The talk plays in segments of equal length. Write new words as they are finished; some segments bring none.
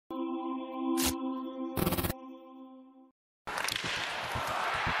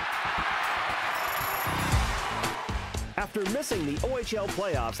After missing the OHL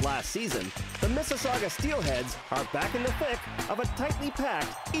playoffs last season, the Mississauga Steelheads are back in the thick of a tightly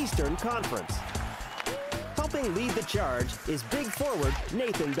packed Eastern Conference. Helping lead the charge is big forward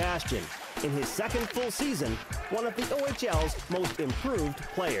Nathan Bastian. In his second full season, one of the OHL's most improved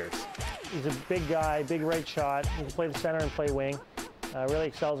players. He's a big guy, big right shot. He can play the center and play wing. Really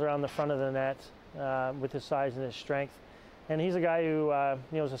excels around the front of the net with his size and his strength. And he's a guy who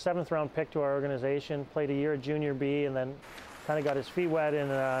was a 7th-round pick to our organization, played a year at Junior B, and then kind of got his feet wet in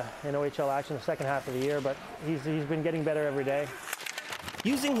OHL action the second half of the year, but he's been getting better every day.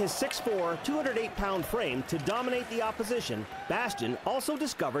 Using his 6'4", 208-pound frame to dominate the opposition, Bastian also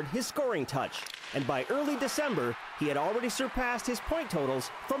discovered his scoring touch. And by early December, he had already surpassed his point totals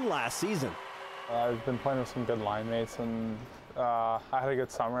from last season. I've been playing with some good line mates, and I had a good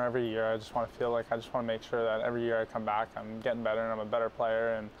summer every year. I just want to make sure that every year I come back, I'm getting better and I'm a better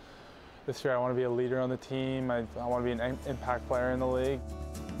player. And this year I want to be a leader on the team. I want to be an impact player in the league.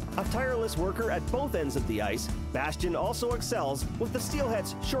 A tireless worker at both ends of the ice, Bastian also excels with the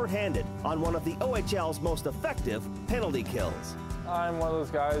Steelheads shorthanded on one of the OHL's most effective penalty kills. I'm one of those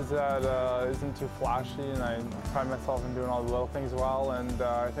guys that isn't too flashy, and I pride myself in doing all the little things well, and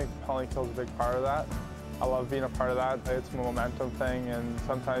I think the penalty kill is a big part of that. I love being a part of that. It's a momentum thing, and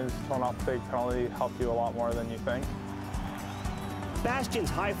sometimes throwing off a big penalty helps you a lot more than you think. Bastian's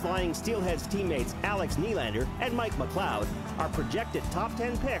high-flying Steelheads teammates Alex Nylander and Mike McLeod are projected top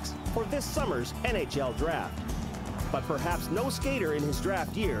 10 picks for this summer's NHL Draft. But perhaps no skater in his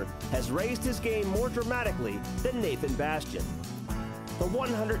draft year has raised his game more dramatically than Nathan Bastian. The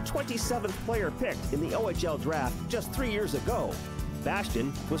 127th player picked in the OHL Draft just 3 years ago,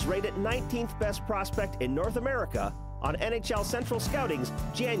 Bastian was rated 19th best prospect in North America on NHL Central Scouting's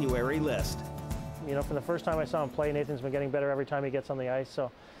January list. You know, from the first time I saw him play, Nathan's been getting better every time he gets on the ice,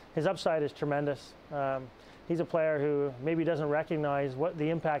 so his upside is tremendous. He's a player who maybe doesn't recognize what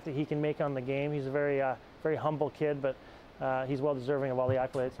the impact that he can make on the game. He's a very humble kid, but he's well deserving of all the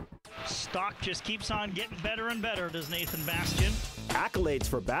accolades. Stock just keeps on getting better and better, does Nathan Bastian. Accolades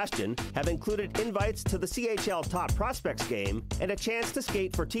for Bastian have included invites to the CHL Top Prospects game and a chance to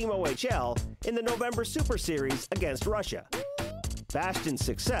skate for Team OHL in the November Super Series against Russia. Bastian's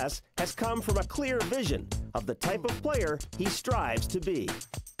success has come from a clear vision of the type of player he strives to be.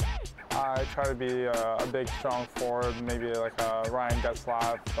 I try to be a big, strong forward, maybe like a Ryan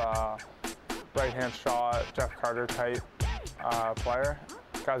Getzlaf, right-hand shot, Jeff Carter type player.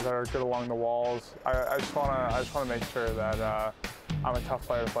 Guys that are good along the walls. I just want to make sure that I'm a tough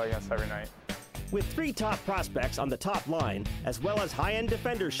player to play against every night. With 3 top prospects on the top line, as well as high-end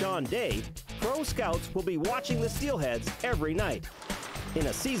defender Sean Day, pro scouts will be watching the Steelheads every night. In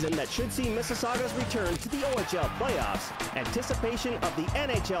a season that should see Mississauga's return to the OHL playoffs, anticipation of the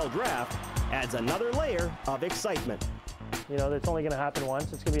NHL Draft adds another layer of excitement. You know, it's only going to happen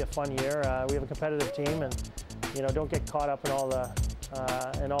once. It's going to be a fun year. We have a competitive team, and you know, don't get caught up in all the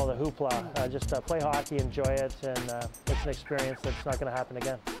hoopla. Just play hockey, enjoy it, and it's an experience that's not going to happen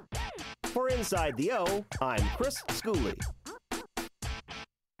again. For Inside the O, I'm Chris Schooley.